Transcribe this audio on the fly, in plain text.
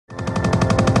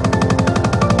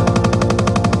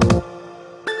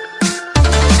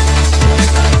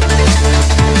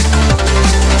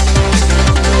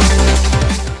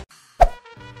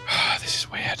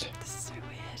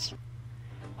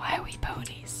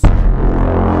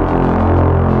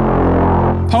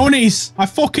ponies. I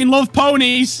fucking love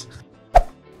ponies.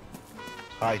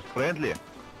 Hi, friendly.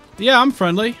 Yeah, I'm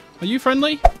friendly. Are you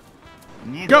friendly?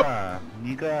 Nigga,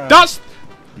 nigga. That's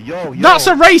yo. That's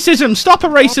a racism. Stop a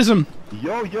racism.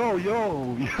 Yo.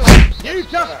 You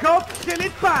just got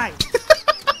silly bang.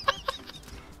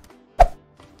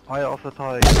 Eye of the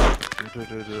tiger. Eye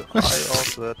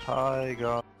of the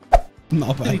tiger.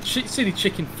 Not bad. Silly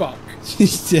chicken fuck. You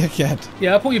dickhead.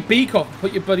 Yeah, I'll pull your beak off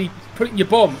and put it in your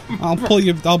bum. I'll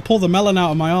pull the melon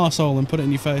out of my arsehole and put it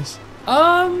in your face.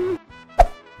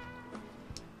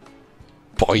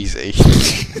 Byze.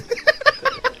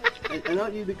 And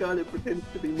aren't you the guy that pretends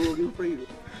to be Morgan Freeman?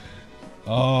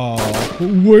 Oh,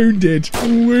 wounded,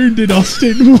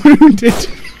 Austin, wounded.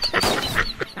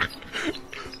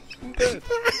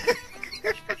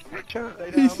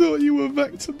 He thought you were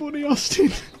Vector Bunny,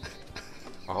 Austin.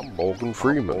 I'm Morgan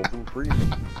Freeman.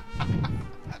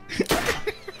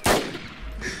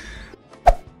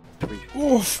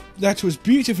 Oof, that was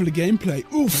beautiful gameplay.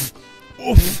 Oof,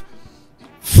 oof,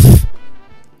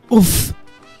 oof,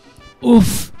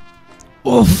 oof,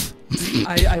 oof.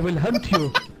 I will hunt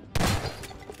you.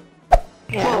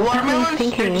 Yeah, watermelons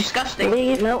are disgusting.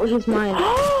 Melt his mind.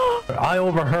 I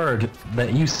overheard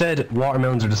that you said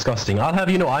watermelons are disgusting. I'll have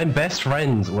you know I'm best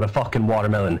friends with a fucking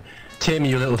watermelon. Tim,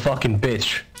 you little fucking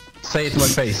bitch. Say it to my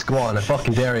face. Go on, I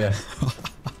fucking dare you.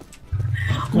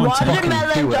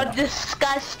 Watermelons are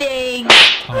disgusting. You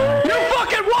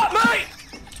fucking what, mate?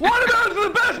 Watermelons are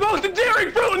the best, most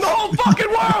endearing fruit in the whole fucking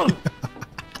world!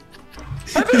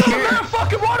 Have you ever had a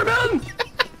fucking watermelon?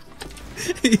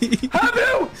 Have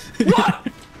you? What?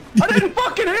 I didn't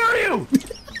fucking hear you!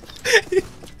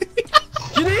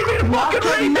 You need me to fucking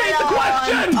repeat the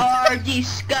question? Watermelons are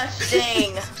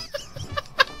disgusting.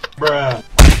 Bruh.